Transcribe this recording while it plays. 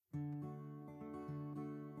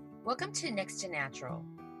Welcome to Next to Natural,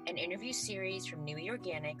 an interview series from Nui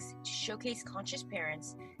Organics to showcase conscious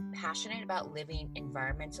parents passionate about living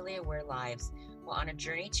environmentally aware lives while on a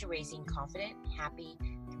journey to raising confident, happy,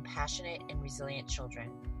 compassionate, and resilient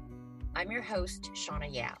children. I'm your host,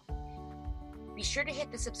 Shauna Yao. Be sure to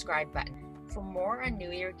hit the subscribe button for more on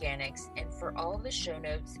Nui Organics, and for all of the show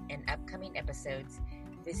notes and upcoming episodes,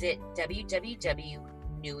 visit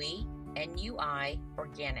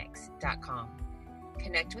www.nuiorganics.com.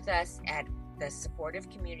 Connect with us at the supportive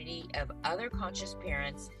community of other conscious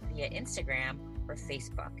parents via Instagram or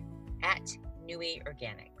Facebook at Nui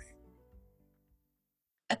Organics.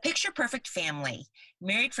 A picture-perfect family,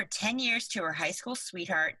 married for 10 years to her high school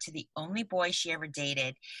sweetheart, to the only boy she ever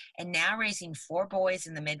dated, and now raising 4 boys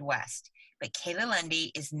in the Midwest. But Kayla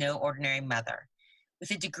Lundy is no ordinary mother. With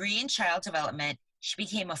a degree in child development, she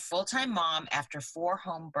became a full-time mom after 4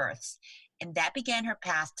 home births, and that began her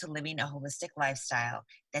path to living a holistic lifestyle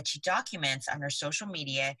that she documents on her social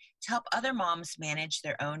media to help other moms manage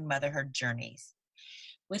their own motherhood journeys.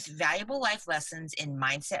 With valuable life lessons in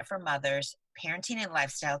mindset for mothers, parenting and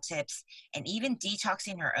lifestyle tips, and even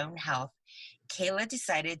detoxing her own health, Kayla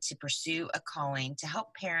decided to pursue a calling to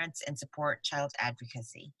help parents and support child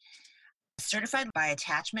advocacy. Certified by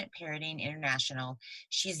Attachment Parenting International,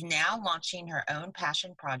 she is now launching her own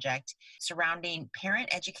passion project surrounding parent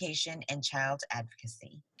education and child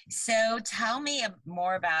advocacy. So tell me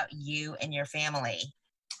more about you and your family.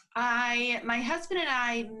 My husband and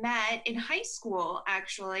I met in high school,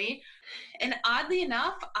 actually. And oddly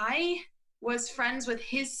enough, I was friends with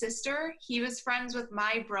his sister. He was friends with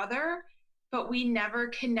my brother, but we never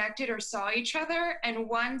connected or saw each other. And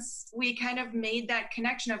once we kind of made that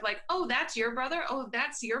connection of like, oh, that's your brother. Oh,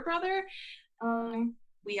 that's your brother.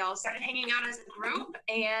 We all started hanging out as a group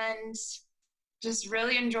and just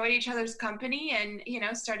really enjoyed each other's company and,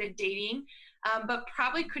 started dating. But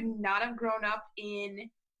probably could not have grown up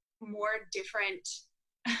in more different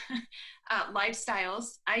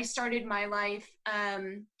lifestyles. I started my life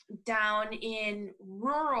down in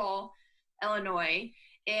rural Illinois,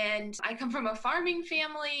 and I come from a farming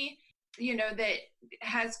family, that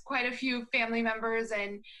has quite a few family members,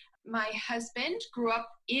 and my husband grew up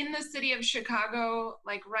in the city of Chicago,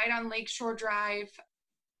 like right on Lakeshore Drive.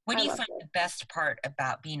 What do you find the best part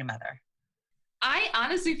about being a mother? I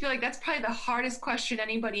honestly feel like that's probably the hardest question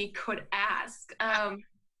anybody could ask.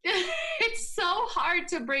 It's so hard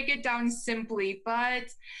to break it down simply,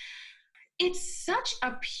 but it's such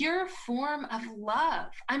a pure form of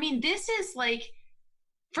love. I mean, this is like,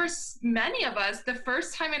 for many of us, the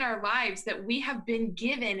first time in our lives that we have been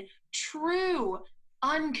given true,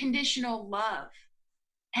 unconditional love.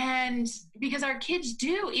 And because our kids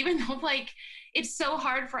do, even though it's so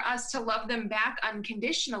hard for us to love them back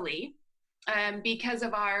unconditionally, because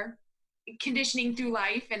of our conditioning through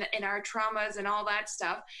life and our traumas and all that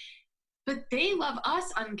stuff, but they love us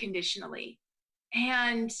unconditionally.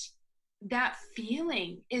 And that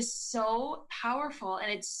feeling is so powerful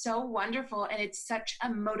and it's so wonderful, and it's such a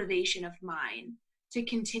motivation of mine to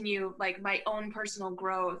continue my own personal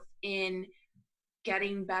growth in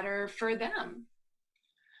getting better for them.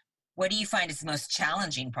 What do you find is the most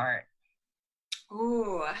challenging part?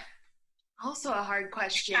 Ooh, also a hard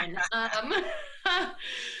question.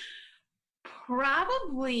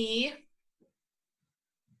 Probably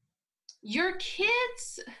your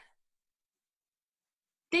kids,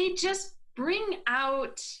 they just bring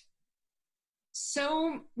out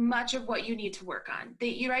so much of what you need to work on.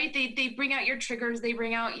 They bring out your triggers, they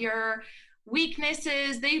bring out your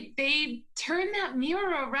weaknesses, they turn that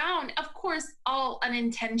mirror around, of course, all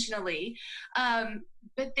unintentionally,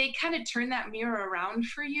 but they kind of turn that mirror around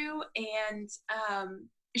for you and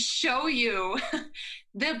show you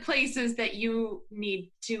the places that you need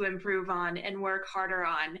to improve on and work harder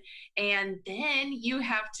on. And then you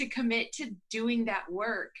have to commit to doing that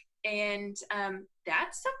work. And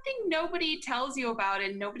that's something nobody tells you about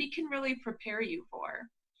and nobody can really prepare you for.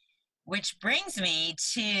 Which brings me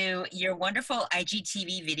to your wonderful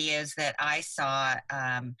IGTV videos that I saw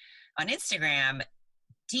on Instagram,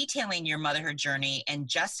 detailing your motherhood journey and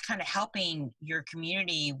just kind of helping your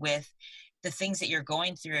community with the things that you're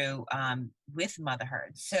going through with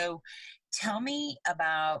motherhood. So tell me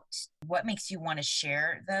about what makes you want to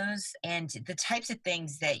share those and the types of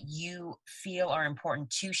things that you feel are important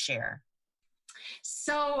to share.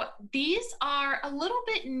 So these are a little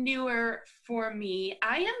bit newer for me.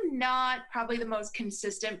 I am not probably the most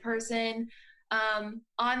consistent person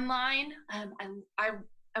online. I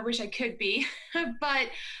wish I could be, but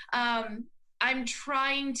I'm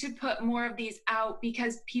trying to put more of these out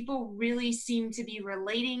because people really seem to be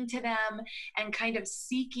relating to them and kind of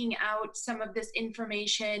seeking out some of this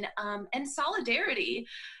information and solidarity.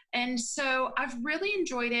 And so I've really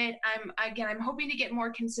enjoyed it. I'm hoping to get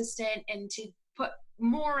more consistent and to put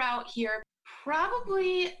more out here,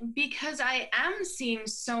 probably because I am seeing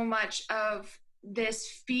so much of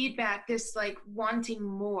this feedback, this like wanting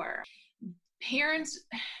more. Parents,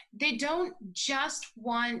 they don't just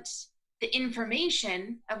want the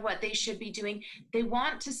information of what they should be doing. They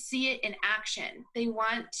want to see it in action. They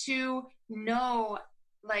want to know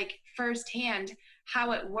like firsthand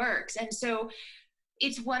how it works. And so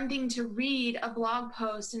it's one thing to read a blog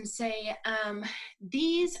post and say,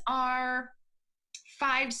 these are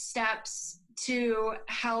 5 steps to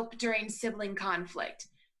help during sibling conflict.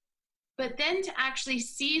 But then to actually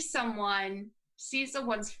see someone's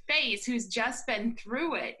face who's just been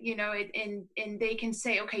through it, and they can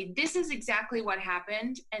say, okay, this is exactly what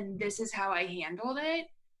happened and this is how I handled it.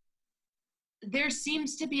 There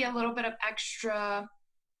seems to be a little bit of extra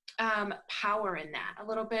power in that, a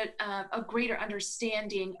little bit of a greater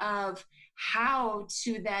understanding of how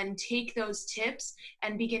to then take those tips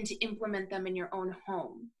and begin to implement them in your own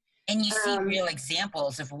home. And you see real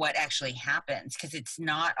examples of what actually happens, because it's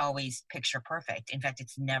not always picture perfect. In fact,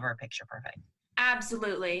 it's never picture perfect.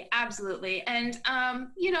 Absolutely. And,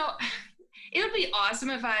 it would be awesome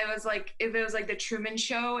if it was like the Truman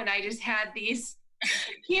Show and I just had these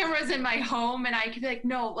cameras in my home and I could be like,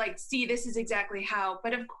 no, like, see, this is exactly how.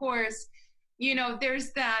 But of course,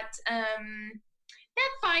 there's that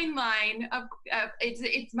fine line of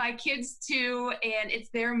it's my kids too, and it's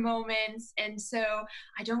their moments, and so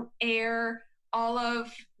I don't air all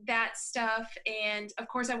of that stuff. And of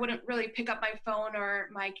course I wouldn't really pick up my phone or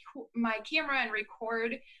my camera and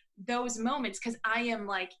record those moments because I am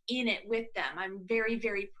like in it with them. I'm very,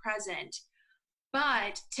 very present.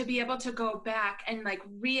 But to be able to go back and like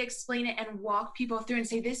re-explain it and walk people through and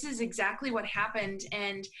say, this is exactly what happened,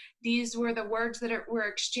 and these were the words that were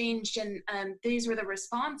exchanged, and these were the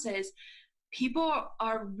responses. People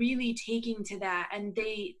are really taking to that, and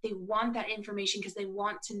they want that information because they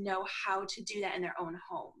want to know how to do that in their own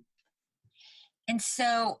home. And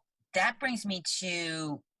so that brings me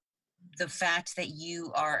to the fact that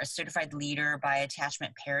you are a certified leader by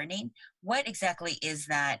attachment parenting. What exactly is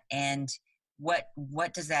that, and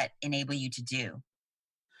what does that enable you to do?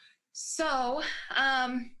 So,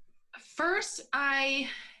 first I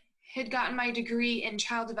had gotten my degree in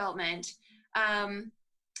child development.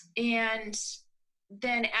 And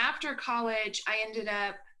then after college, I ended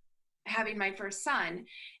up having my first son.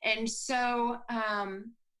 And so,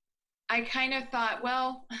 I kind of thought,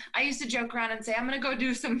 well, I used to joke around and say, I'm going to go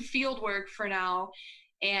do some field work for now.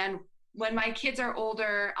 And when my kids are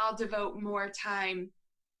older, I'll devote more time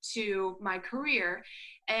to my career.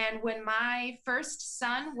 And when my first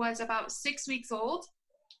son was about 6 weeks old,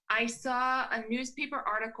 I saw a newspaper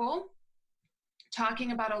article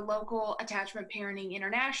talking about a local attachment parenting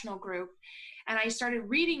international group. And I started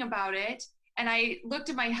reading about it. And I looked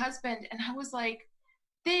at my husband and I was like,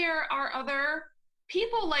 there are other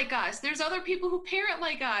people like us. There's other people who parent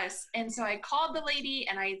like us. And so I called the lady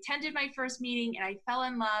and I attended my first meeting and I fell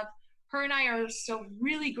in love. Her and I are still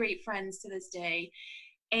really great friends to this day.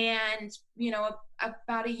 And,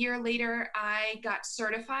 about a year later, I got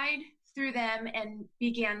certified through them and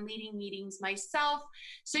began leading meetings myself.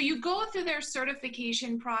 So you go through their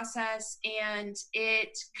certification process and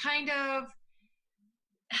it kind of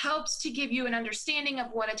helps to give you an understanding of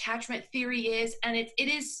what attachment theory is. And it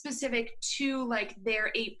is specific to like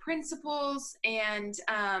their 8 principles, and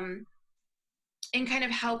kind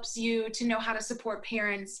of helps you to know how to support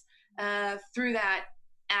parents through that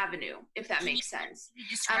avenue, if that makes sense. Can you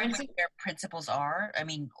describe what their principles are? I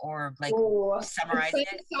mean, or like summarize it.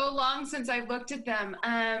 It's so long since I've looked at them.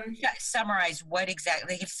 Summarize what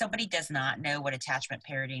exactly, like if somebody does not know what attachment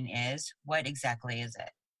parenting is, what exactly is it?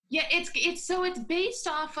 Yeah, it's based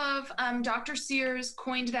off of Dr. Sears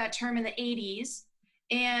coined that term in the 80s,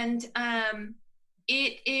 and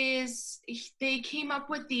they came up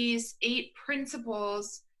with these 8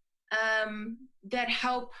 principles that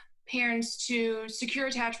help parents to secure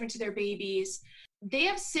attachment to their babies. They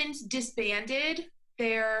have since disbanded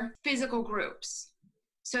their physical groups.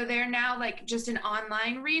 So they're now like just an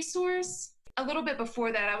online resource. A little bit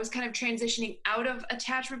before that, I was kind of transitioning out of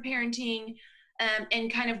attachment parenting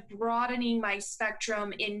and kind of broadening my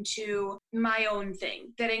spectrum into my own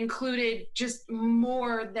thing that included just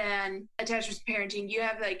more than attachment parenting. You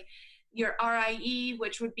have like your RIE,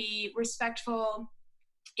 which would be respectful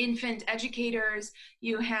infant educators,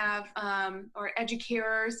 you have, or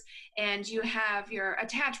educators, and you have your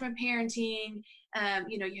attachment parenting,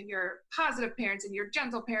 you have your positive parents and your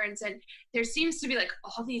gentle parents. And there seems to be like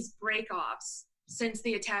all these breakoffs since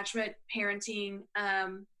the attachment parenting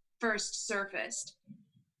first surfaced.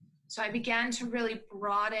 So I began to really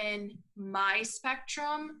broaden my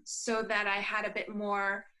spectrum so that I had a bit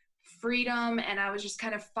more freedom, and I was just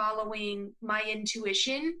kind of following my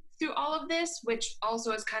intuition through all of this, which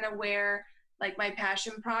also is kind of where like my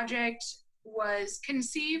passion project was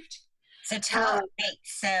conceived. So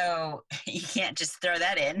so you can't just throw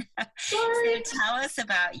that in. So tell us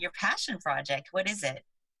about your passion project. What is it?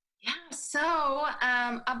 Yeah, so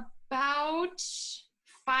about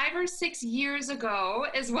 5 or 6 years ago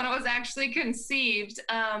is when it was actually conceived.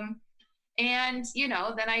 And,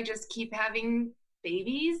 then I just keep having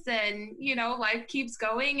babies and, life keeps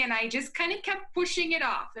going. And I just kind of kept pushing it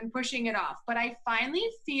off and pushing it off. But I finally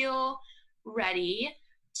feel ready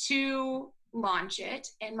to launch it.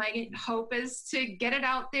 And my hope is to get it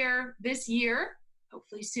out there this year,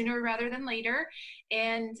 hopefully sooner rather than later.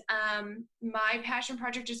 And my passion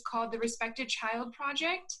project is called the Respected Child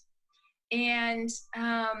Project. And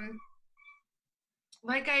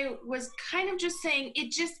like I was kind of just saying,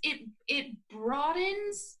 it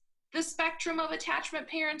broadens the spectrum of attachment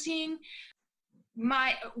parenting.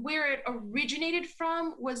 Where it originated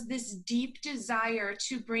from was this deep desire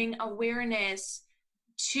to bring awareness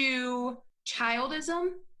to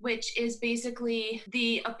childism, which is basically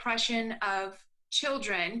the oppression of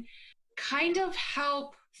children, kind of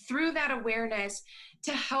help through that awareness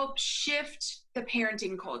to help shift the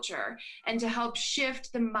parenting culture and to help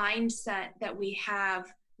shift the mindset that we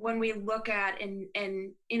have when we look at and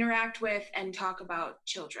interact with and talk about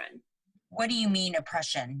children. What do you mean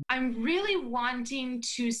oppression? I'm really wanting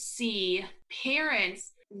to see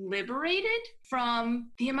parents liberated from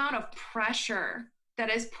the amount of pressure that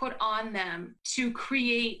is put on them to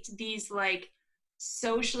create these like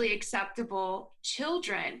socially acceptable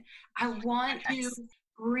children. I want to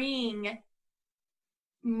bring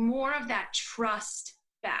more of that trust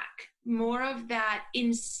back, more of that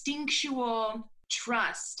instinctual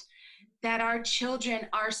trust that our children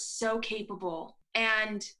are so capable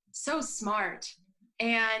and so smart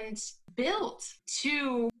and built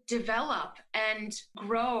to develop and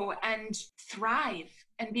grow and thrive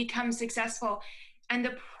and become successful. And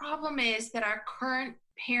the problem is that our current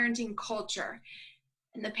parenting culture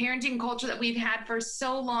and the parenting culture that we've had for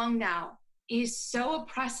so long now is so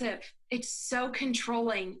oppressive. It's so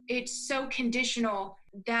controlling. It's so conditional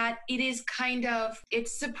that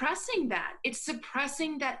it's suppressing that. It's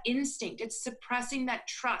suppressing that instinct. It's suppressing that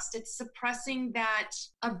trust. It's suppressing that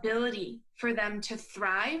ability for them to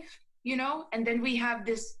thrive, And then we have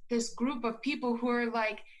this group of people who are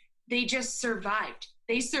like, they just survived.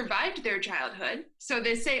 They survived their childhood. So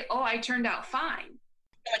they say, oh, I turned out fine.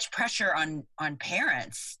 So much pressure on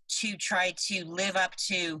parents to try to live up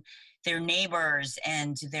to their neighbors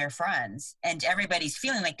and their friends, and everybody's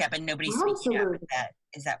feeling like that, but nobody's speaking up with that.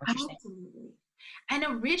 Is that what you're saying? And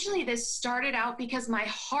originally this started out because my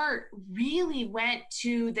heart really went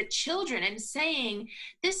to the children and saying,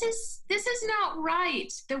 this is not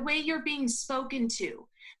right. The way you're being spoken to,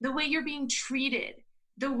 the way you're being treated,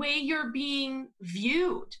 the way you're being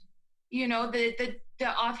viewed, the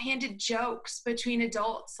offhanded jokes between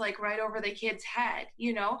adults, like right over the kid's head,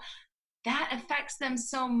 that affects them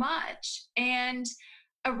so much. And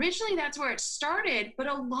originally that's where it started, but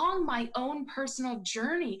along my own personal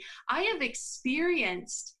journey, I have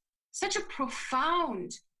experienced such a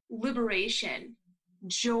profound liberation,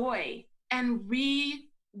 joy, and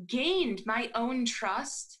regained my own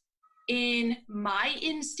trust in my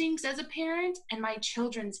instincts as a parent and my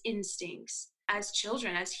children's instincts as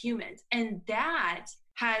children, as humans. And that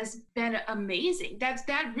has been amazing.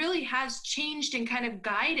 That really has changed and kind of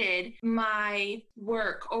guided my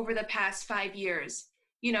work over the past 5 years,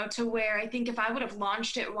 to where I think if I would have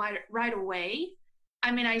launched it right away,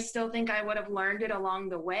 I still think I would have learned it along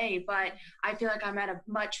the way, but I feel like I'm at a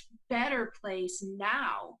much better place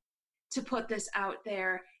now to put this out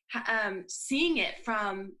there, seeing it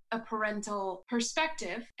from a parental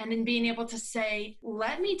perspective, and in being able to say,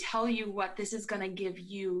 let me tell you what this is going to give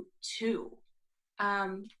you too.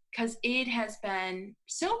 Because it has been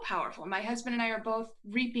so powerful. My husband and I are both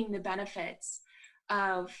reaping the benefits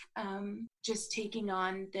of just taking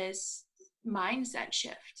on this mindset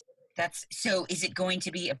shift. So is it going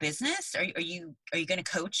to be a business? Are you going to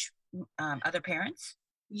coach other parents?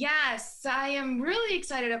 Yes, I am really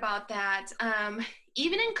excited about that.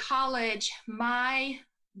 Even in college, my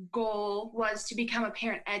goal was to become a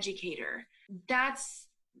parent educator. That's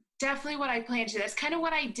definitely what I plan to do. That's kind of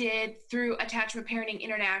what I did through Attachment Parenting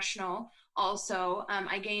International. Also,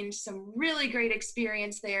 I gained some really great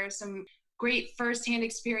experience there, some great firsthand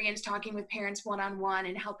experience talking with parents one-on-one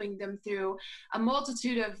and helping them through a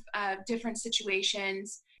multitude of different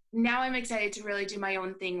situations. Now I'm excited to really do my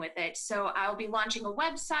own thing with it. So I'll be launching a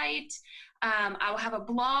website. I'll have a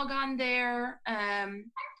blog on there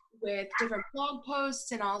with different blog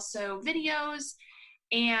posts and also videos.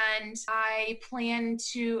 And I plan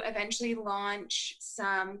to eventually launch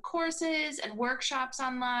some courses and workshops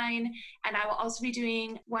online. And I will also be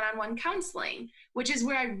doing one-on-one counseling, which is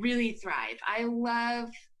where I really thrive. I love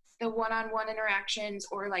the one-on-one interactions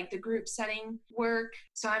or like the group setting work.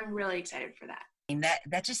 So I'm really excited for that. And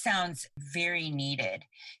that just sounds very needed.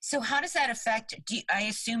 So how does that affect, I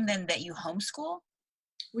assume then that you homeschool?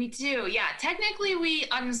 We do, yeah. Technically we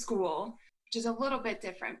unschool, which is a little bit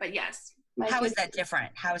different, but yes. How is that different?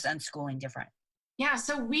 How is unschooling different? Yeah,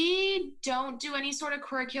 so we don't do any sort of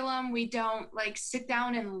curriculum. We don't like sit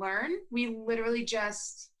down and learn. We literally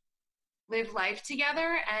just live life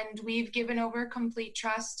together, and we've given over complete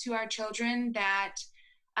trust to our children that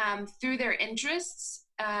through their interests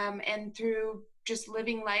and through just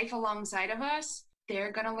living life alongside of us,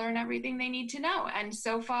 they're going to learn everything they need to know. And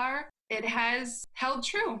so far, it has held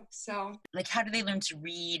true. So, like, how do they learn to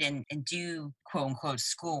read and do quote unquote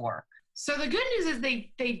schoolwork? So the good news is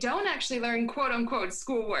they don't actually learn quote unquote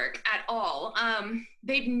schoolwork at all.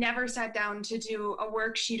 They've never sat down to do a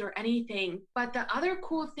worksheet or anything. But the other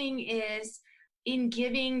cool thing is in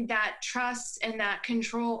giving that trust and that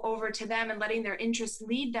control over to them and letting their interests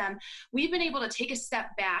lead them, we've been able to take a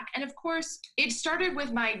step back. And of course, it started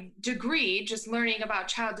with my degree, just learning about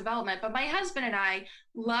child development. But my husband and I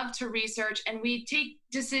love to research, and we take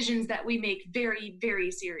decisions that we make very,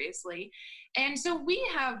 very seriously. And so we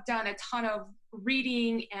have done a ton of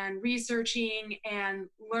reading and researching and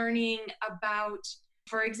learning about,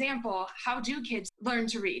 for example, how do kids learn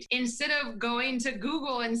to read? Instead of going to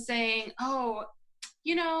Google and saying, oh,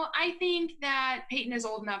 you know, I think that Peyton is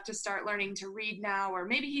old enough to start learning to read now, or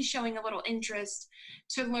maybe he's showing a little interest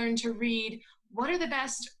to learn to read. What are the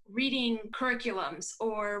best reading curriculums,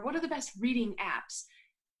 or what are the best reading apps?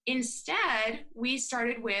 Instead, we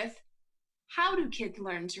started with, how do kids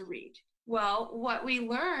learn to read? Well, what we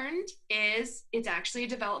learned is it's actually a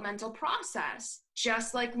developmental process,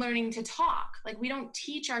 just like learning to talk. Like, we don't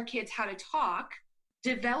teach our kids how to talk.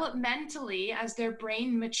 Developmentally, as their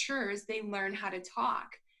brain matures, they learn how to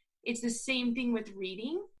talk. It's the same thing with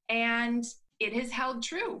reading, and it has held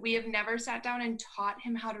true. We have never sat down and taught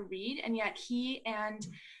him how to read, and yet he and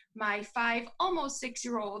my 5, almost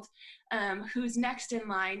 6-year-old, who's next in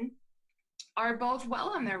line, are both well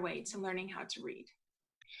on their way to learning how to read.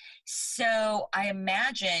 So I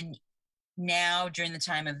imagine now, during the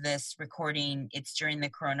time of this recording, it's during the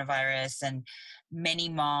coronavirus, and many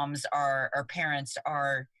moms or parents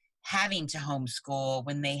are having to homeschool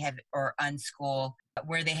when they have, or unschool,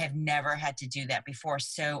 where they have never had to do that before.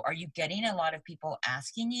 So are you getting a lot of people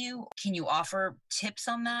asking you? Can you offer tips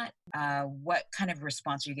on that? What kind of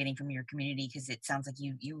response are you getting from your community? Because it sounds like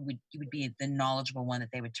you would be the knowledgeable one that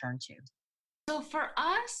they would turn to. So for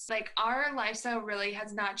us, like, our lifestyle really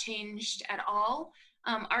has not changed at all.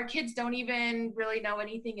 Our kids don't even really know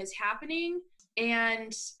anything is happening.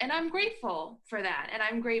 And I'm grateful for that. And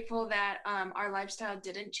I'm grateful that our lifestyle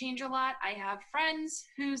didn't change a lot. I have friends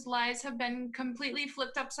whose lives have been completely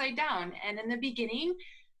flipped upside down. And in the beginning,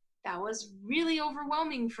 that was really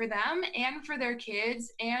overwhelming for them and for their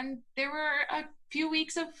kids. And there were a few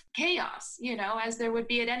weeks of chaos, you know, as there would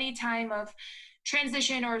be at any time of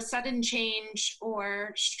transition or sudden change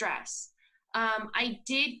or stress. I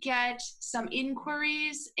did get some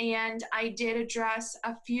inquiries, and I did address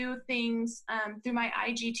a few things through my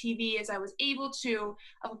IGTV as I was able to,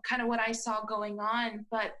 of kind of what I saw going on.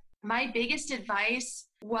 But my biggest advice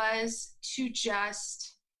was to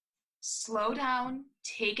just slow down,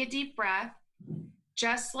 take a deep breath.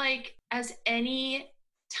 Just like as any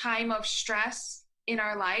time of stress in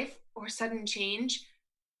our life or sudden change,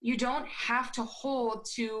 you don't have to hold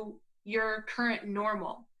to your current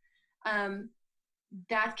normal.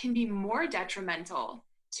 That can be more detrimental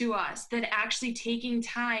to us than actually taking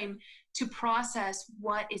time to process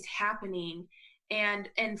what is happening and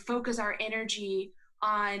focus our energy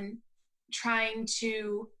on trying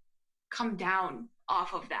to come down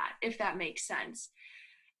off of that, if that makes sense.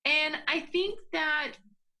 And I think that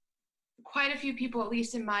quite a few people, at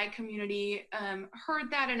least in my community, heard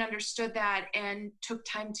that and understood that and took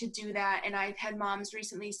time to do that. And I've had moms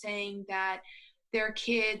recently saying that their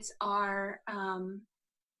kids are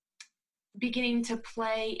beginning to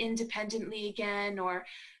play independently again, or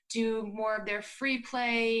do more of their free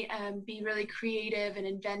play, be really creative and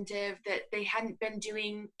inventive that they hadn't been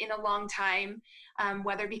doing in a long time,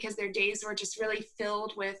 whether because their days were just really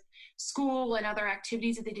filled with school and other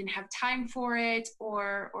activities that they didn't have time for it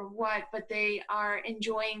or what, but they are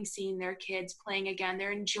enjoying seeing their kids playing again.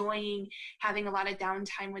 They're enjoying having a lot of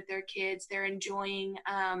downtime with their kids. They're enjoying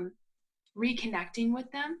reconnecting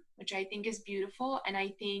with them, which I think is beautiful. And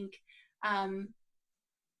I think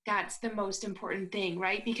that's the most important thing,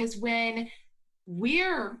 right? Because when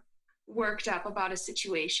we're worked up about a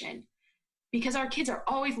situation, because our kids are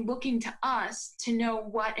always looking to us to know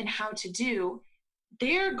what and how to do,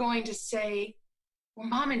 they're going to say, well,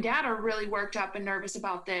 mom and dad are really worked up and nervous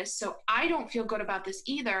about this, so I don't feel good about this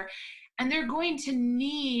either. And they're going to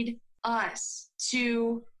need us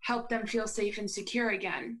to help them feel safe and secure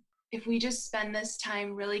again. If we just spend this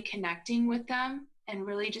time really connecting with them and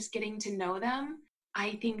really just getting to know them,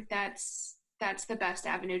 I think that's the best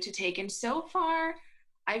avenue to take. And so far,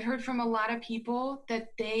 I've heard from a lot of people that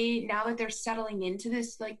now that they're settling into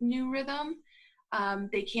this like new rhythm,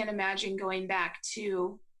 they can't imagine going back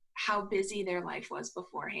to how busy their life was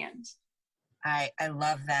beforehand. I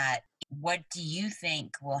love that. What do you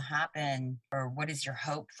think will happen, or what is your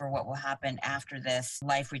hope for what will happen after this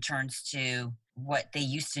life returns to what they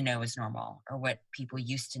used to know as normal, or what people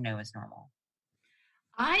used to know as normal?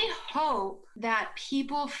 I hope that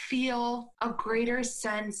people feel a greater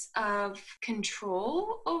sense of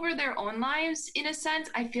control over their own lives. In a sense,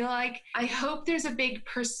 I hope there's a big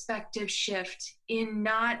perspective shift in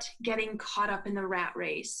not getting caught up in the rat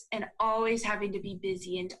race and always having to be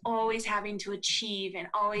busy and always having to achieve and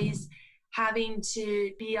always having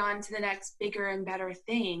to be on to the next bigger and better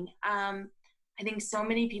thing. I think so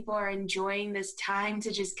many people are enjoying this time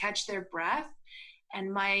to just catch their breath.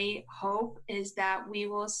 And my hope is that we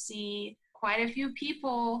will see quite a few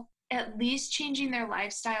people at least changing their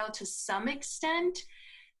lifestyle to some extent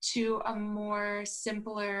to a more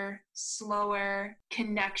simpler, slower,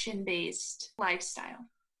 connection-based lifestyle.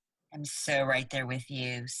 I'm so right there with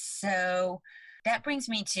you. So that brings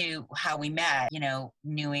me to how we met. You know,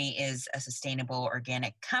 Nui is a sustainable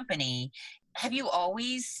organic company. Have you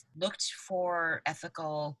always looked for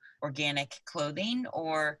ethical organic clothing,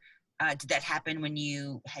 or did that happen when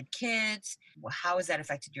you had kids? How has that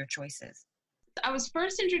affected your choices? I was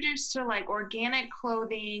first introduced to like organic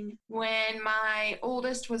clothing when my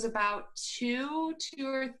oldest was about two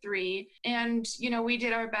or three. And, you know, we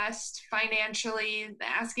did our best financially,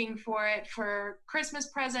 asking for it for Christmas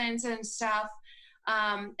presents and stuff,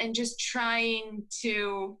 and just trying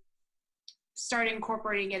to start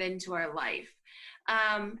incorporating it into our life.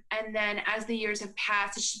 And then as the years have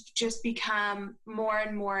passed, it's just become more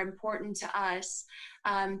and more important to us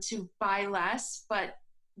to buy less, but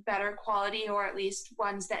better quality, or at least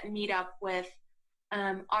ones that meet up with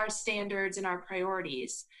our standards and our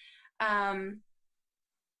priorities.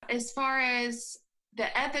 As far as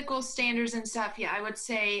the ethical standards and stuff, yeah, I would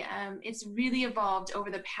say it's really evolved over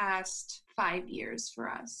the past 5 years for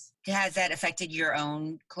us. Has that affected your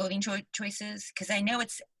own clothing choices? Because I know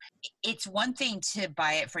it's one thing to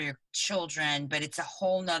buy it for your children, but it's a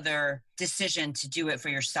whole nother decision to do it for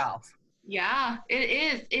yourself. Yeah,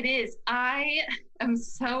 it is. I am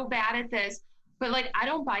so bad at this, but like I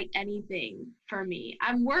don't buy anything for me.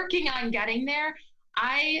 I'm working on getting there.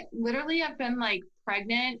 I literally have been like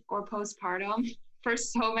pregnant or postpartum for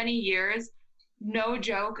so many years. No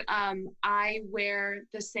joke. I wear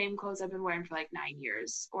the same clothes I've been wearing for like 9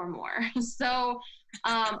 years or more. So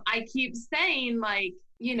I keep saying like,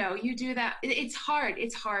 you know, you do that. It's hard.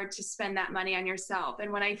 It's hard to spend that money on yourself.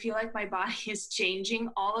 And when I feel like my body is changing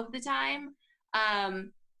all of the time,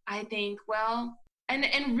 I think, well,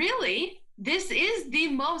 and really, this is the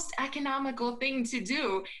most economical thing to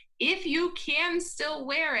do. If you can still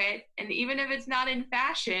wear it, and even if it's not in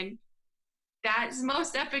fashion, that's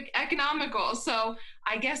most economical. So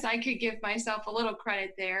I guess I could give myself a little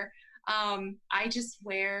credit there. I just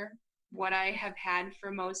wear what I have had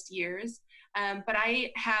for most years. But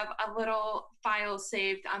I have a little file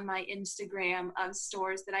saved on my Instagram of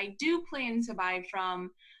stores that I do plan to buy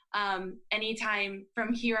from anytime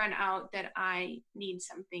from here on out that I need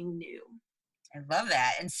something new. I love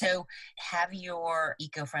that. And so have your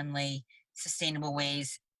eco-friendly, sustainable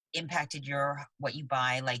ways impacted what you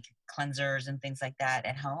buy, like cleansers and things like that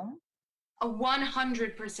at home?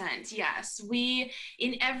 100%, yes. We,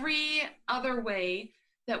 in every other way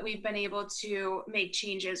that we've been able to make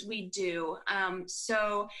changes, we do.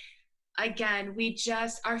 So Again,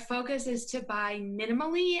 our focus is to buy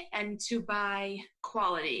minimally and to buy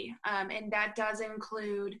quality. And that does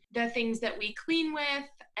include the things that we clean with,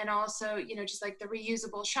 and also, just like the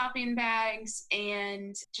reusable shopping bags,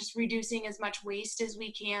 and just reducing as much waste as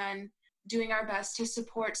we can, doing our best to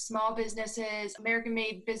support small businesses,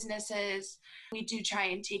 American-made businesses. We do try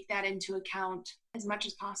and take that into account as much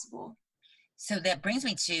as possible. So that brings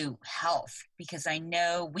me to health, because I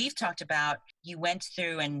know we've talked about you went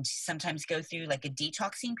through and sometimes go through like a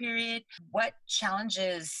detoxing period. What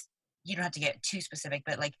challenges, you don't have to get too specific,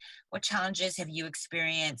 but like what challenges have you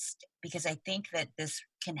experienced? Because I think that this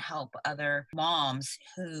can help other moms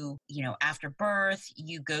who, after birth,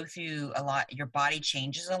 you go through a lot, your body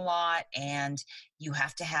changes a lot, and you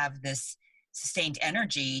have to have this sustained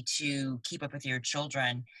energy to keep up with your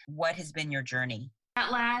children. What has been your journey? That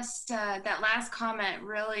last comment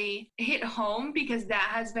really hit home, because that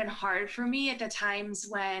has been hard for me at the times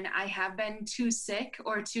when I have been too sick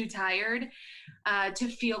or too tired to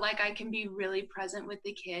feel like I can be really present with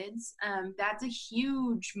the kids. That's a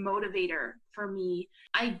huge motivator for me.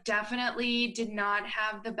 I definitely did not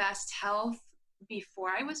have the best health before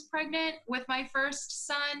I was pregnant with my first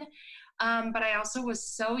son. But I also was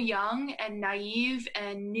so young and naive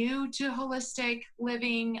and new to holistic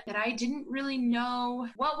living that I didn't really know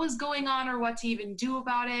what was going on or what to even do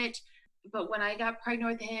about it. But when I got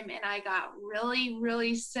pregnant with him and I got really,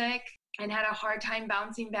 really sick and had a hard time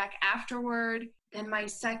bouncing back afterward, then my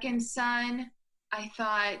second son, I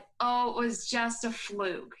thought, oh, it was just a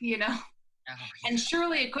fluke, Oh, yeah. And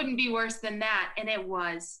surely it couldn't be worse than that. And it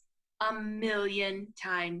was a million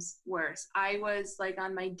times worse. I was like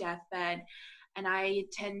on my deathbed, and I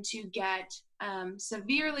tend to get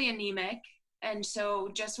severely anemic. And so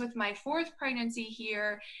just with my fourth pregnancy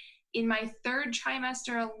here, in my third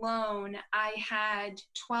trimester alone, I had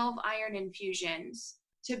 12 iron infusions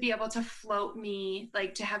to be able to float me,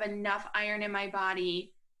 like to have enough iron in my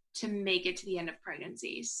body to make it to the end of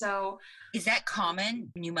pregnancy. So is that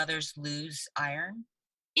common? New mothers lose iron?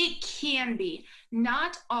 It can be.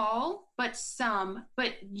 Not all, but some,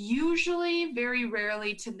 but usually very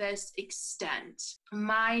rarely to this extent.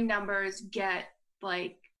 My numbers get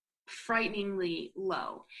like frighteningly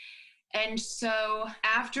low. And so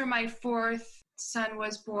after my fourth son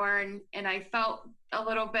was born and I felt a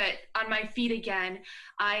little bit on my feet again,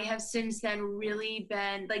 I have since then really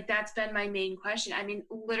been like, that's been my main question. I mean,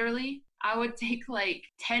 literally, I would take like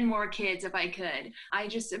 10 more kids if I could. I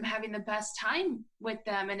just am having the best time with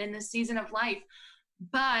them and in this season of life.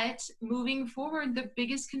 But moving forward, the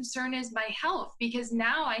biggest concern is my health, because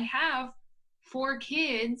now I have 4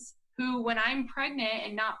 kids who, when I'm pregnant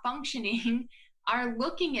and not functioning, are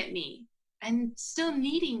looking at me and still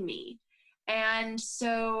needing me. And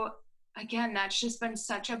so, again, that's just been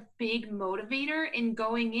such a big motivator in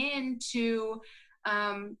going into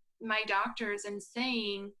my doctors and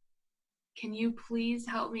saying, can you please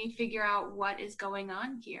help me figure out what is going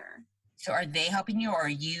on here? So are they helping you, or are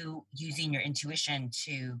you using your intuition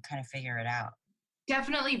to kind of figure it out?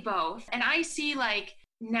 Definitely both. And I see like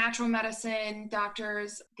natural medicine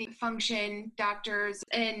doctors, the function doctors,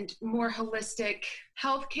 and more holistic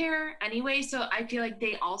healthcare anyway. So I feel like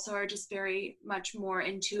they also are just very much more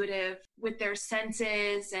intuitive with their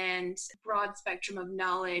senses and broad spectrum of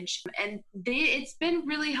knowledge. And it's been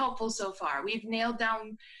really helpful so far. We've nailed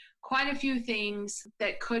down quite a few things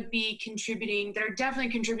that could be contributing, that are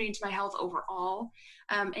definitely contributing to my health overall,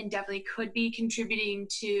 and definitely could be contributing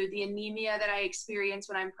to the anemia that I experience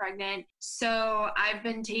when I'm pregnant. So I've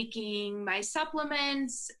been taking my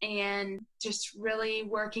supplements and just really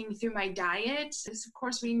working through my diet. As of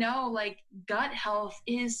course we know, like gut health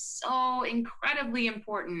is so incredibly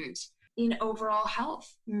important in overall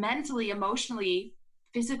health, mentally, emotionally,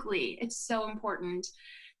 physically. It's so important.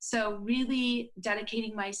 So really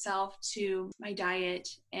dedicating myself to my diet.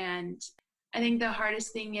 And I think the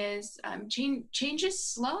hardest thing is change is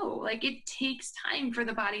slow. Like it takes time for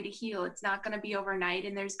the body to heal. It's not going to be overnight,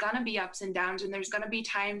 and there's going to be ups and downs, and there's going to be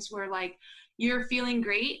times where like you're feeling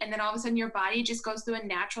great, and then all of a sudden your body just goes through a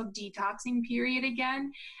natural detoxing period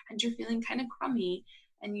again, and you're feeling kind of crummy,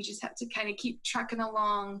 and you just have to kind of keep trucking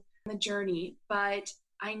along the journey. But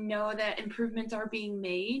I know that improvements are being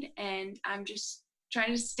made, and I'm just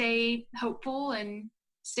trying to stay hopeful and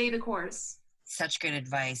stay the course. Such good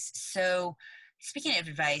advice. So speaking of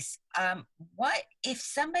advice, what if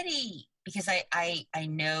somebody, because I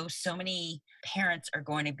know so many parents are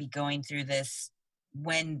going to be going through this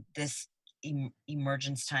when this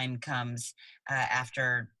emergence time comes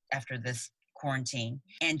after this quarantine,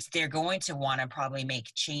 and they're going to want to probably make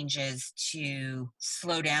changes to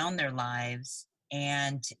slow down their lives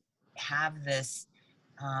and have this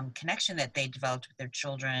connection that they developed with their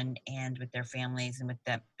children and with their families and with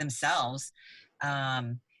themselves.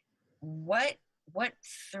 What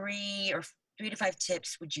 3 to 5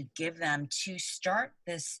 tips would you give them to start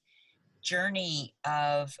this journey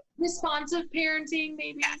of responsive parenting,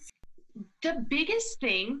 maybe? Yes. The biggest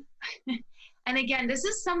thing, and again, this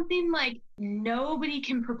is something like nobody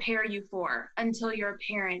can prepare you for until you're a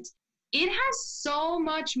parent. It has so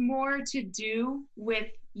much more to do with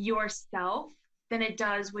yourself than it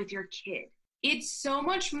does with your kid. It's so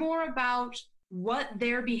much more about what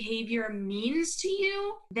their behavior means to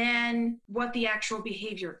you than what the actual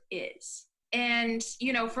behavior is. And,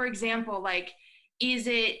 for example, like, is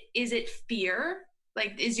it fear?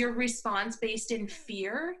 Like, is your response based in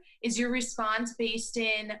fear? Is your response based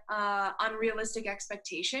in unrealistic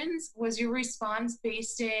expectations? Was your response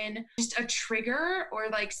based in just a trigger or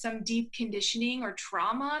like some deep conditioning or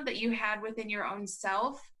trauma that you had within your own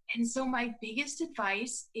self? And so my biggest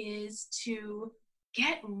advice is to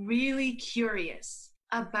get really curious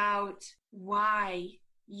about why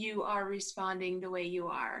you are responding the way you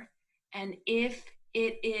are. And if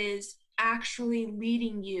it is actually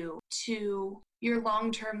leading you to your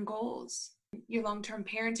long-term goals, your long-term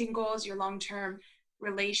parenting goals, your long-term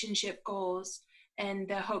relationship goals, and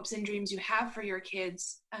the hopes and dreams you have for your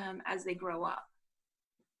kids as they grow up.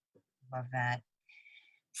 Love that.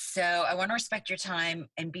 So I want to respect your time.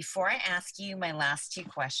 And before I ask you my last 2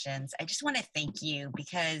 questions, I just want to thank you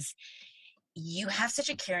because you have such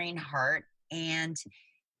a caring heart, and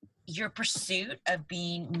your pursuit of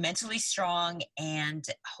being mentally strong and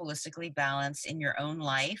holistically balanced in your own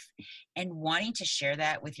life and wanting to share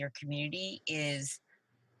that with your community is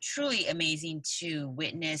truly amazing to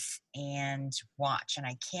witness and watch. And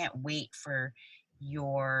I can't wait for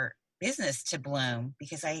your business to bloom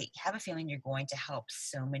because I have a feeling you're going to help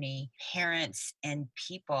so many parents and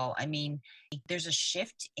people. I mean, there's a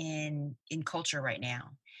shift in culture right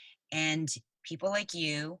now, and people like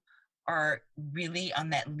you are really on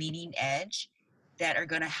that leading edge that are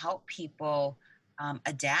going to help people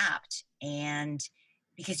adapt, and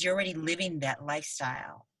because you're already living that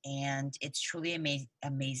lifestyle, and it's truly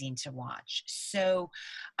amazing to watch. So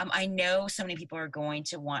I know so many people are going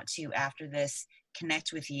to want to, after this,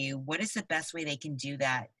 connect with you. What is the best way they can do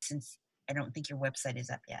that, since I don't think your website is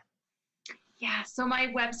up yet? Yeah, so my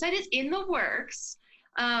website is in the works.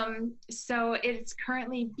 So it's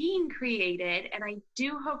currently being created, and I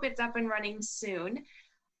do hope it's up and running soon.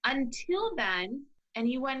 Until then,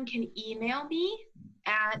 anyone can email me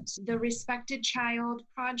at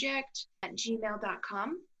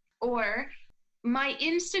therespectedchildproject@gmail.com, or my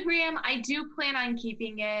Instagram. I do plan on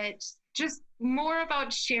keeping it just more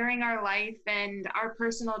about sharing our life and our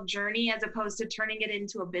personal journey as opposed to turning it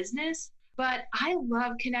into a business. But I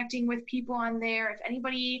love connecting with people on there. If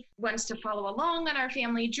anybody wants to follow along on our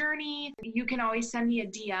family journey, you can always send me a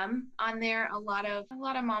DM on there. A lot of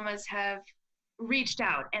mamas have reached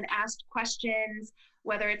out and asked questions,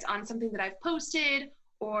 whether it's on something that I've posted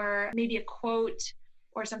or maybe a quote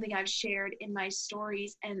or something I've shared in my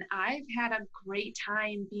stories. And I've had a great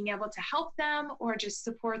time being able to help them or just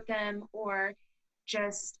support them or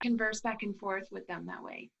just converse back and forth with them that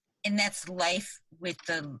way. And that's Life with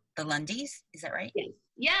the Lundys, is that right?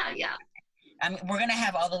 Yes. Yeah. We're going to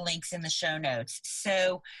have all the links in the show notes.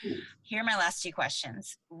 So here are my last 2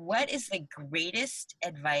 questions. What is the greatest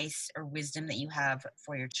advice or wisdom that you have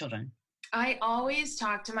for your children? I always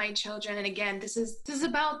talk to my children, and again, this is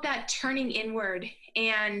about that turning inward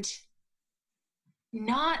and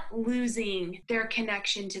not losing their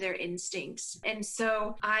connection to their instincts. And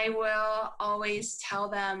so I will always tell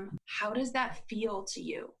them, how does that feel to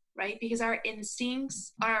you? Right? Because our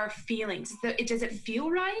instincts are our feelings. Does it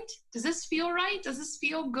feel right? Does this feel right? Does this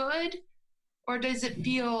feel good? Or does it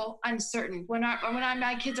feel uncertain? When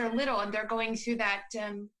my kids are little and they're going through that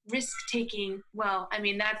risk-taking, well, I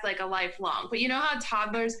mean, that's like a lifelong. But you know how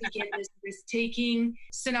toddlers begin this risk-taking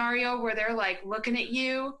scenario where they're like looking at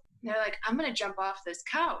you, and they're like, I'm going to jump off this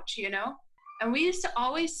couch, And we used to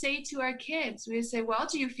always say to our kids, we would say, well,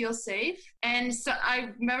 do you feel safe? And so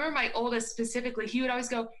I remember my oldest specifically, he would always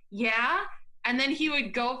go, yeah. And then he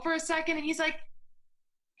would go for a second and he's like,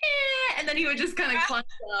 eh. And then he would just kind of climb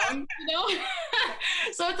down,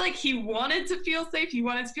 So it's like he wanted to feel safe. He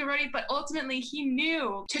wanted to feel ready. But ultimately, he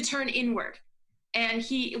knew to turn inward. And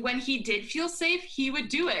when he did feel safe, he would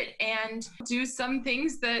do it and do some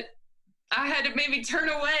things that I had to maybe turn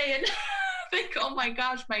away and think, oh my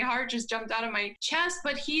gosh, my heart just jumped out of my chest.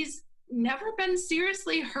 But he's never been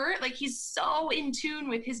seriously hurt. Like, he's so in tune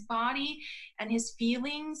with his body and his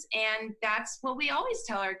feelings. And that's what we always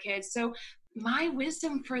tell our kids. So my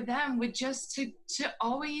wisdom for them would just to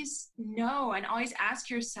always know and always ask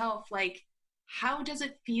yourself, like, how does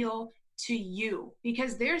it feel to you?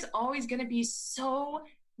 Because there's always going to be so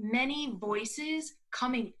many voices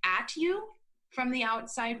coming at you from the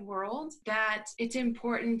outside world that it's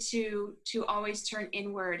important to always turn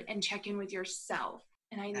inward and check in with yourself.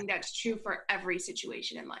 And I think that's true for every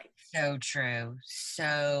situation in life. So true.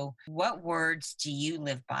 So what words do you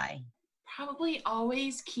live by? Probably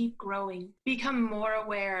always keep growing, become more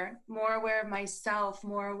aware of myself,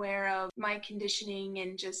 more aware of my conditioning,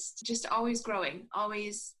 and just always growing,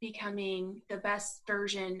 always becoming the best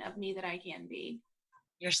version of me that I can be.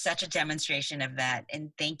 You're such a demonstration of that.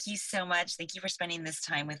 And thank you so much. Thank you for spending this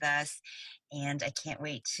time with us. And I can't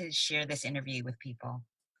wait to share this interview with people.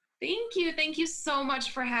 Thank you. Thank you so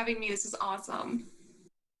much for having me. This is awesome.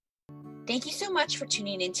 Thank you so much for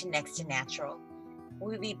tuning in to Next to Natural.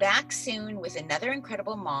 We'll be back soon with another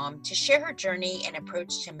incredible mom to share her journey and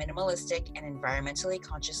approach to minimalistic and environmentally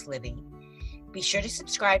conscious living. Be sure to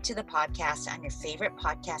subscribe to the podcast on your favorite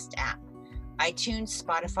podcast app, iTunes,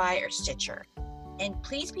 Spotify, or Stitcher. And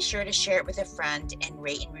please be sure to share it with a friend and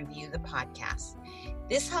rate and review the podcast.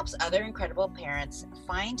 This helps other incredible parents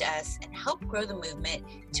find us and help grow the movement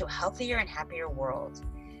to a healthier and happier world.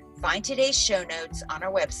 Find today's show notes on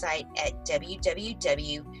our website at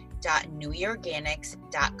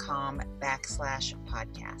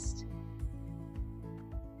www.nuiorganics.com/podcast.